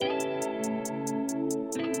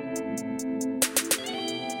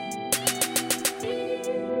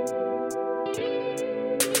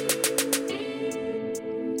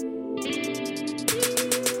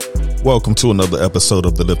Welcome to another episode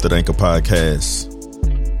of the Lifted Anchor Podcast.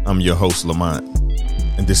 I'm your host, Lamont,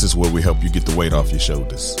 and this is where we help you get the weight off your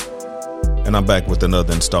shoulders. And I'm back with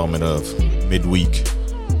another installment of Midweek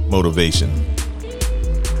Motivation.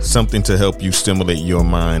 Something to help you stimulate your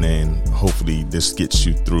mind, and hopefully this gets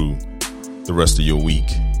you through the rest of your week.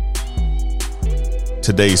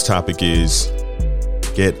 Today's topic is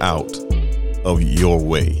get out of your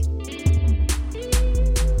way.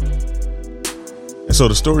 And so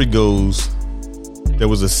the story goes, there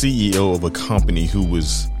was a CEO of a company who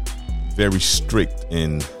was very strict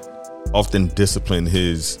and often disciplined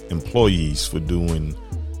his employees for doing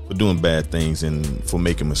bad things and for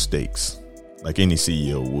making mistakes, like any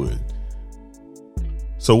CEO would.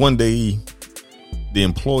 So one day, the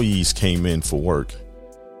employees came in for work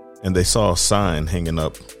and they saw a sign hanging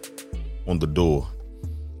up on the door.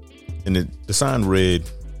 And the sign read,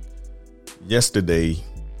 "Yesterday,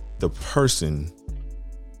 the person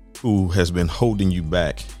who has been holding you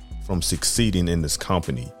back from succeeding in this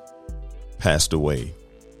company passed away.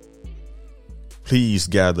 Please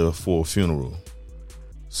gather for a funeral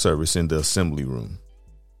service in the assembly room."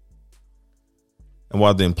 And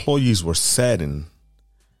while the employees were saddened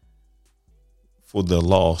for the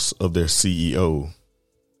loss of their CEO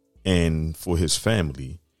and for his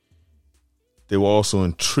family, they were also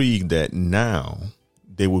intrigued that now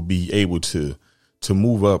they would be able to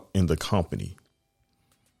move up in the company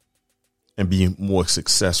and be more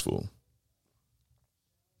successful.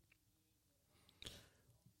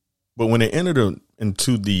 But when they entered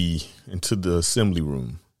into the assembly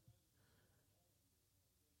room,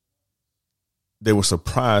 they were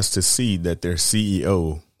surprised to see that their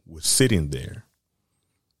CEO was sitting there.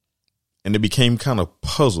 And they became kind of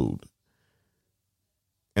puzzled.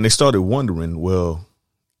 And they started wondering, well,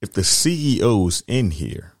 if the CEO's in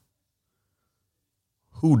here,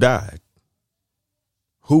 who died?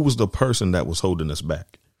 Who was the person that was holding us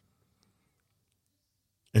back?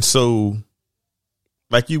 And so,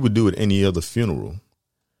 like you would do at any other funeral,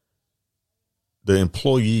 the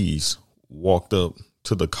employees walked up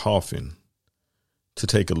to the coffin to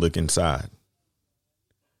take a look inside.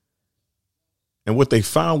 And what they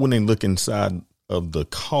found when they looked inside of the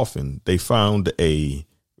coffin, they found a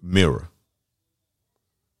mirror.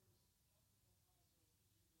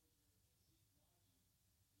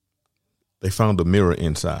 They found a mirror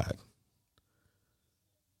inside.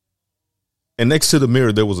 And next to the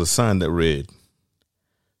mirror, there was a sign that read,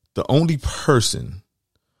 "The only person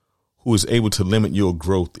who is able to limit your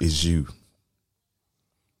growth is you.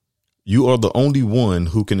 You are the only one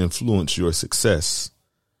who can influence your success.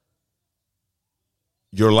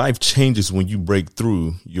 Your life changes when you break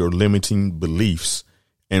through your limiting beliefs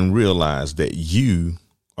and realize that you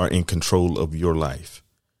are in control of your life.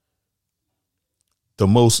 The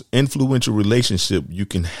most influential relationship you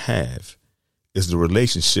can have is the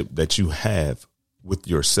relationship that you have with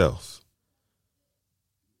yourself.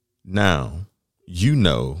 Now, you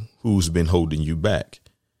know who's been holding you back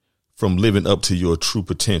from living up to your true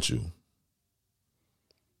potential.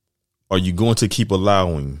 Are you going to keep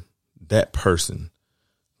allowing that person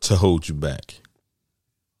to hold you back?"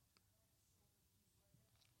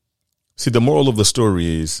 See, the moral of the story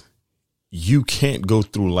is you can't go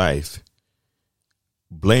through life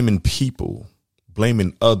blaming people,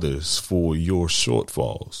 blaming others for your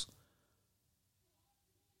shortfalls,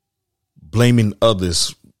 blaming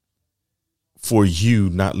others for you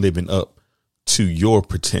not living up to your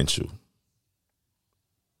potential.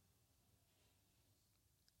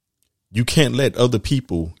 You can't let other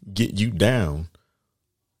people get you down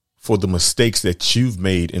for the mistakes that you've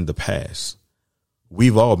made in the past.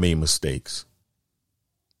 We've all made mistakes.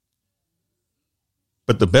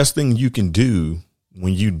 But the best thing you can do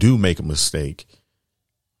when you do make a mistake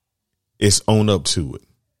is own up to it,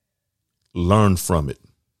 learn from it,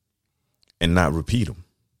 and not repeat them.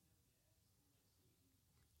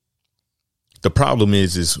 The problem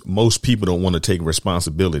is most people don't want to take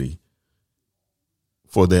responsibility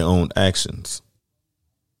for their own actions.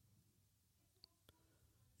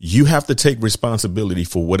 You have to take responsibility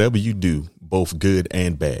for whatever you do, both good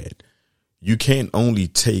and bad. You can't only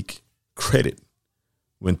take credit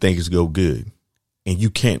when things go good, and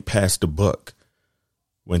you can't pass the buck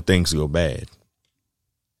when things go bad.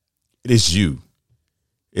 It is you.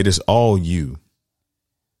 It is all you.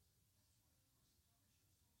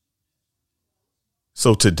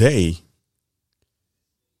 So today,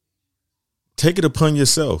 take it upon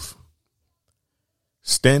yourself.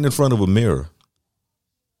 Stand in front of a mirror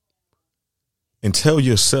and tell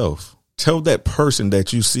yourself, tell that person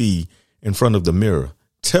that you see in front of the mirror,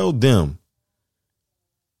 tell them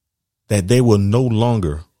that they will no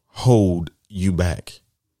longer hold you back.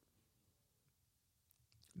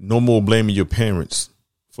 No more blaming your parents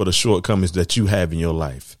for the shortcomings that you have in your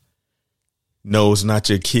life. No, it's not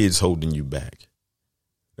your kids holding you back.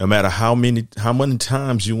 No matter how many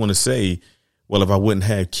times you want to say, well, if I wouldn't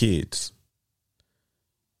have kids,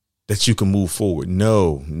 that you can move forward.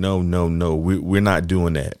 No. We're not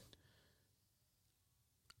doing that.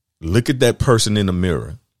 Look at that person in the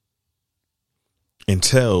mirror and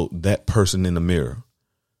tell that person in the mirror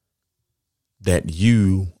that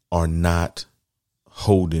you are not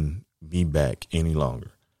holding me back any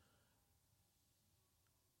longer.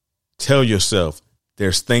 Tell yourself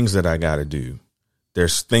there's things that I got to do.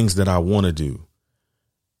 There's things that I want to do.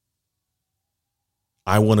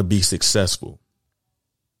 I want to be successful.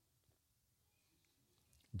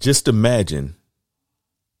 Just imagine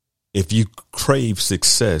if you crave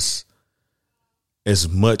success as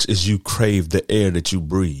much as you crave the air that you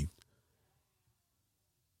breathe.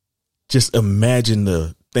 Just imagine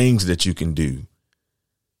the things that you can do.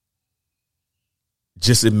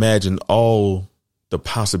 Just imagine all the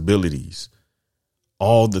possibilities,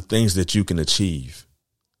 all the things that you can achieve.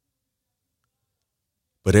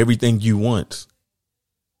 But everything you want,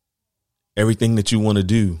 everything that you want to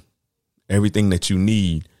do, everything that you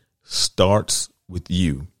need starts with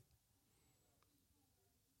you.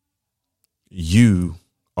 You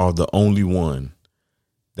are the only one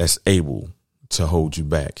that's able to hold you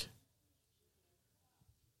back.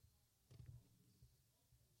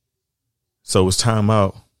 So it's time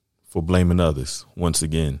out for blaming others. Once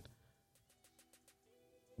again,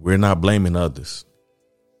 we're not blaming others.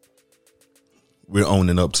 We're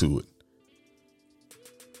owning up to it.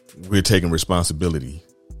 We're taking responsibility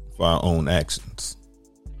for our own actions.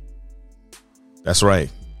 That's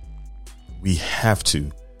right. We have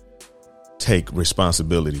to take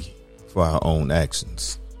responsibility for our own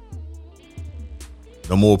actions.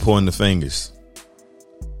 No more pointing the fingers.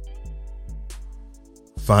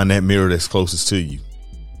 Find that mirror that's closest to you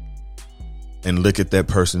and look at that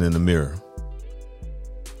person in the mirror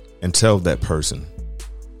and tell that person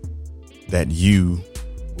that you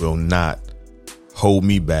will not hold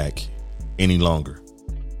me back any longer.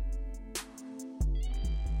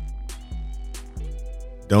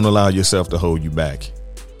 Don't allow yourself to hold you back.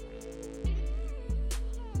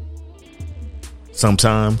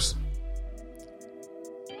 Sometimes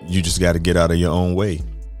you just got to get out of your own way.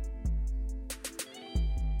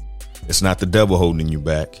 It's not the devil holding you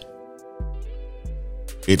back.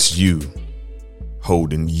 It's you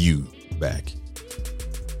holding you back.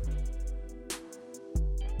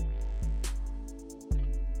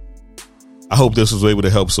 I hope this was able to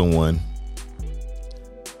help someone.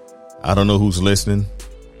 I don't know who's listening,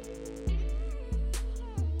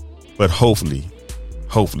 but hopefully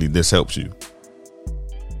this helps you.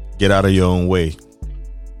 Get out of your own way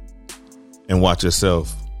and watch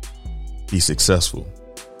yourself be successful,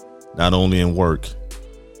 not only in work,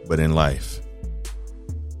 but in life.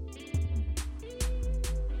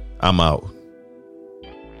 I'm out.